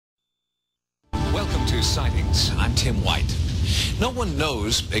Welcome to Sightings. I'm Tim White. No one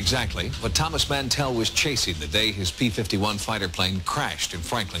knows exactly what Thomas Mantell was chasing the day his P-51 fighter plane crashed in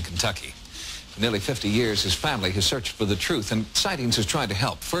Franklin, Kentucky. For nearly 50 years, his family has searched for the truth, and Sightings has tried to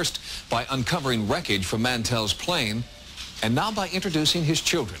help. First, by uncovering wreckage from Mantell's plane, and now by introducing his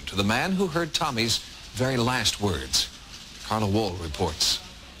children to the man who heard Tommy's very last words. Carla Wohl reports.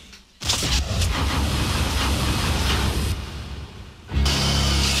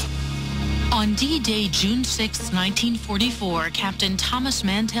 On D-Day, June 6, 1944, Captain Thomas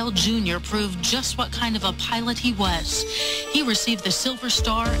Mantell Jr. proved just what kind of a pilot he was. He received the Silver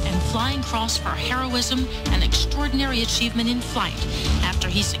Star and Flying Cross for heroism and extraordinary achievement in flight after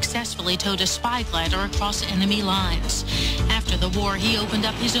he successfully towed a spy glider across enemy lines. After the war, he opened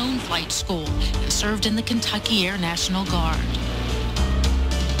up his own flight school and served in the Kentucky Air National Guard.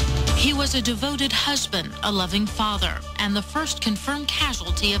 He was a devoted husband, a loving father, and the first confirmed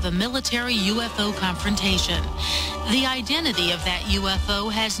casualty of a military UFO confrontation. The identity of that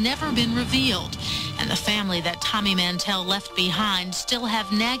UFO has never been revealed, and the family that Tommy Mantell left behind still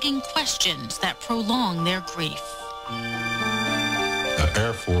have nagging questions that prolong their grief. The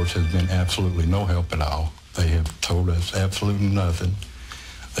Air Force has been absolutely no help at all. They have told us absolutely nothing.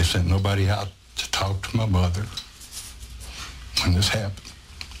 They sent nobody out to talk to my mother when this happened.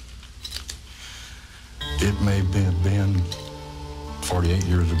 It may have been 48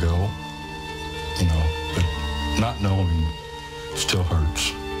 years ago, you know, but not knowing still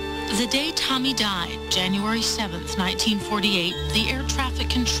hurts. The day Tommy died, January 7th, 1948, the air traffic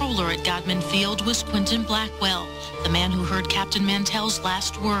controller at Godman Field was Quentin Blackwell, the man who heard Captain Mantell's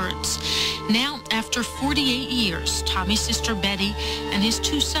last words. Now, after 48 years, Tommy's sister Betty and his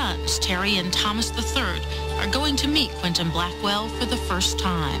two sons, Terry and Thomas III, are going to meet Quentin Blackwell for the first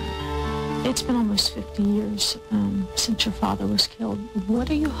time. It's been almost 50 years since your father was killed. What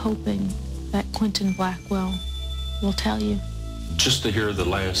are you hoping that Quentin Blackwell will tell you? Just to hear the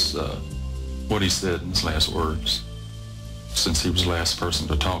last, what he said in his last words, since he was the last person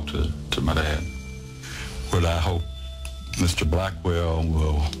to talk to my dad. What I hope Mr. Blackwell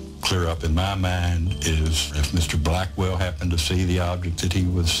will clear up in my mind is if Mr. Blackwell happened to see the object that he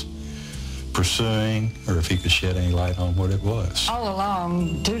was pursuing, or if he could shed any light on what it was. All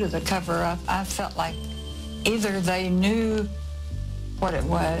along, due to the cover-up, I felt like either they knew what it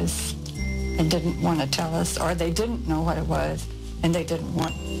was and didn't want to tell us, or they didn't know what it was and they didn't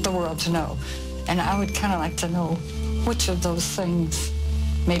want the world to know. And I would kind of like to know which of those things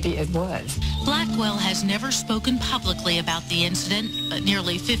maybe it was. Blackwell has never spoken publicly about the incident, but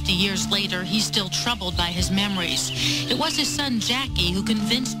nearly 50 years later, he's still troubled by his memories. It was his son Jackie who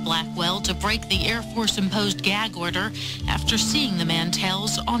convinced Blackwell to break the Air Force-imposed gag order after seeing the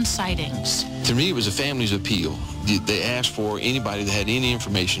Mantells on Sightings. To me, it was a family's appeal. They asked for anybody that had any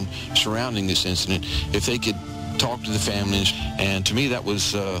information surrounding this incident, if they could talk to the families, and to me that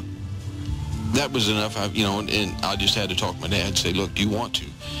was enough. And I just had to talk to my dad and say, look, do you want to?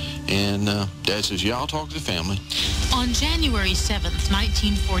 And Dad says, yeah, I'll talk to the family. On January 7th,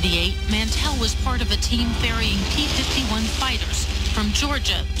 1948, Mantell was part of a team ferrying P-51 fighters from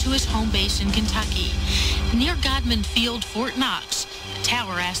Georgia to his home base in Kentucky. Near Godman Field, Fort Knox, the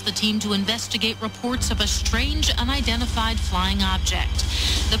tower asked the team to investigate reports of a strange, unidentified flying object.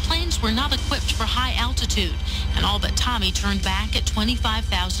 The planes were not equipped for high altitude, and all but Tommy turned back at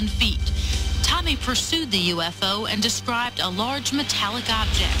 25,000 feet. Tommy pursued the UFO and described a large metallic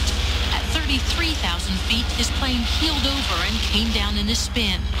object. At 33,000 feet, his plane heeled over and came down in a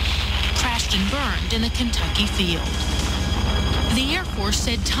spin. It crashed and burned in a Kentucky field. The Air Force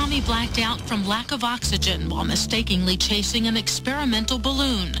said Tommy blacked out from lack of oxygen while mistakenly chasing an experimental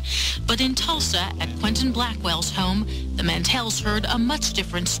balloon. But in Tulsa, at Quentin Blackwell's home, the Mantells heard a much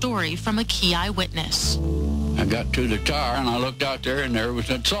different story from a key eyewitness. I got to the tower and I looked out there and there was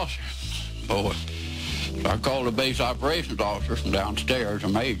that saucer. Boy. So I called the base operations officer from downstairs, a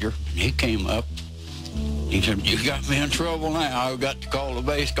major, and he came up. He said, you got me in trouble now. I've got to call the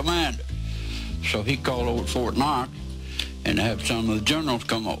base commander. So he called over to Fort Knox and have some of the generals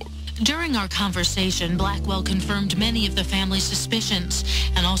come over. During our conversation, Blackwell confirmed many of the family's suspicions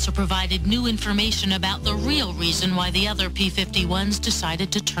and also provided new information about the real reason why the other P-51s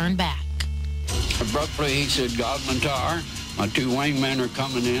decided to turn back. Abruptly, he said, Godman Tower, my two wingmen are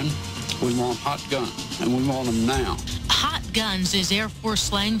coming in. We want hot guns, and we want them now. Hot guns is Air Force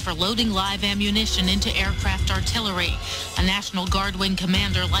slang for loading live ammunition into aircraft artillery. A National Guard wing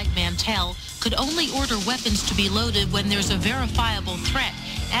commander like Mantell could only order weapons to be loaded when there's a verifiable threat,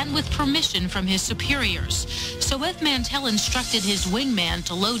 and with permission from his superiors. So if Mantell instructed his wingman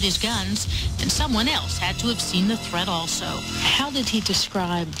to load his guns, then someone else had to have seen the threat also. How did he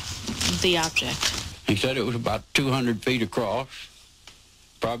describe the object? He said it was about 200 feet across,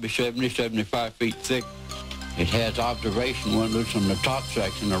 probably 70, 75 feet thick. It has observation windows in the top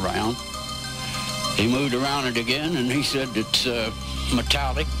section around. He moved around it again, and he said it's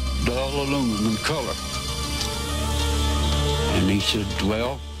metallic, dull aluminum color. And he said,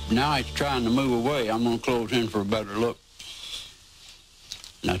 well, now it's trying to move away. I'm going to close in for a better look.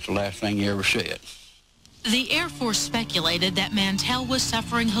 And that's the last thing he ever said. The Air Force speculated that Mantell was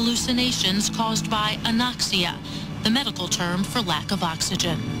suffering hallucinations caused by anoxia, the medical term for lack of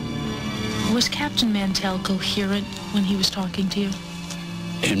oxygen. Was Captain Mantell coherent when he was talking to you?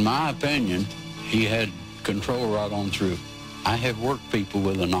 In my opinion, he had control right on through. I have worked people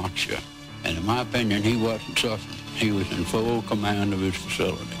with anoxia, and in my opinion, he wasn't suffering. He was in full command of his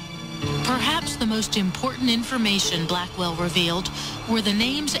facility. Perhaps the most important information Blackwell revealed were the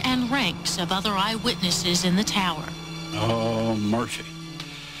names and ranks of other eyewitnesses in the tower. Oh, mercy.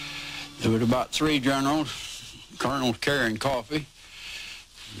 There was about 3 generals, colonels carrying coffee,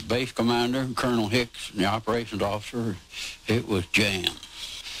 the base commander, Colonel Hicks, and the operations officer. It was jammed.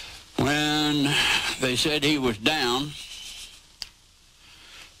 When they said he was down,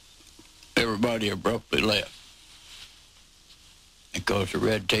 everybody abruptly left because the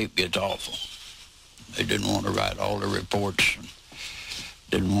red tape gets awful. They didn't want to write all the reports,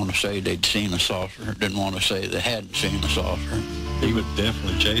 didn't want to say they'd seen a saucer, didn't want to say they hadn't seen a saucer. He was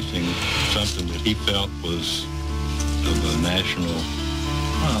definitely chasing something that he felt was of a national...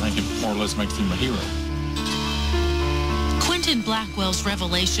 Well, I think it more or less makes him a hero. Quentin Blackwell's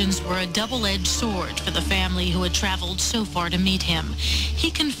revelations were a double-edged sword for the family who had traveled so far to meet him.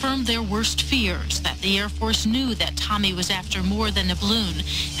 He confirmed their worst fears, that the Air Force knew that Tommy was after more than a balloon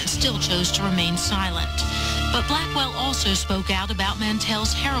and still chose to remain silent. But Blackwell also spoke out about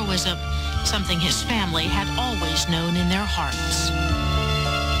Mantell's heroism, something his family had always known in their hearts.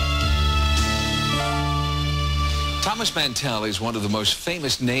 Thomas Mantell is one of the most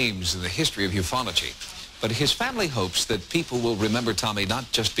famous names in the history of ufology. But his family hopes that people will remember Tommy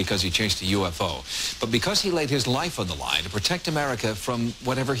not just because he chased a UFO, but because he laid his life on the line to protect America from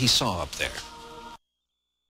whatever he saw up there.